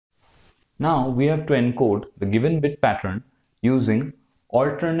Now we have to encode the given bit pattern using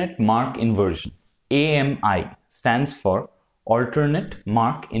alternate mark inversion. AMI stands for alternate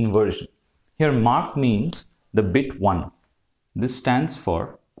mark inversion. Here mark means the bit 1. This stands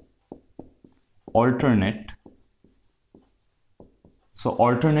for alternate. So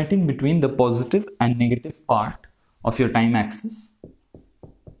alternating between the positive and negative part of your time axis.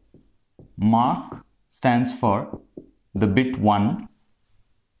 Mark stands for the bit 1.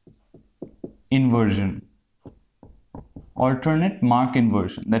 Inversion. Alternate mark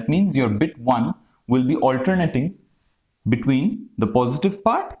inversion. That means your bit 1 will be alternating between the positive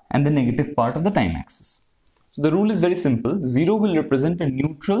part and the negative part of the time axis. So the rule is very simple. 0 will represent a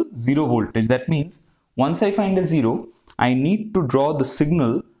neutral 0 voltage. That means once I find a 0, I need to draw the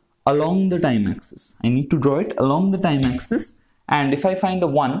signal along the time axis. I need to draw it along the time axis, and if I find a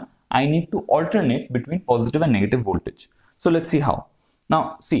 1, I need to alternate between positive and negative voltage. So let's see how.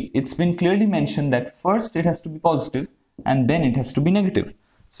 Now see, it's been clearly mentioned that first it has to be positive and then it has to be negative.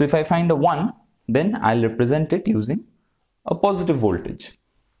 So if I find a 1, then I'll represent it using a positive voltage.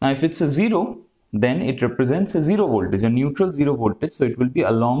 Now if it's a 0, then it represents a 0 voltage, a neutral 0 voltage. So it will be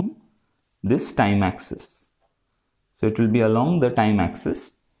along this time axis. So it will be along the time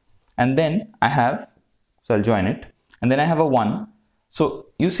axis. And then I have, so I'll join it. And then I have a 1. So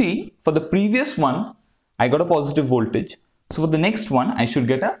you see, for the previous one, I got a positive voltage. So for the next one, I should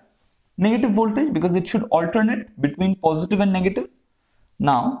get a negative voltage because it should alternate between positive and negative.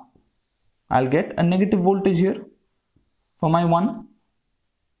 Now, I'll get a negative voltage here for my 1.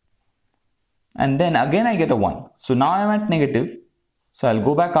 And then again I get a 1. So now I'm at negative. So I'll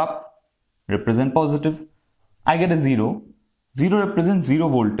go back up, represent positive. I get a 0. 0 represents 0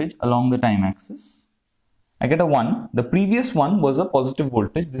 voltage along the time axis. I get a 1. The previous one was a positive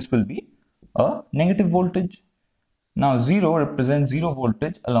voltage. This will be a negative voltage. Now 0 represents 0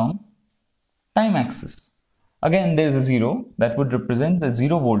 voltage along time axis. Again there is a 0 that would represent the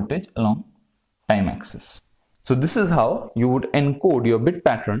 0 voltage along time axis. So this is how you would encode your bit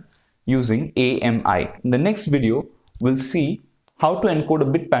pattern using AMI. In the next video, we'll see how to encode a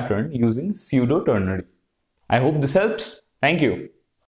bit pattern using pseudo ternary. I hope this helps. Thank you.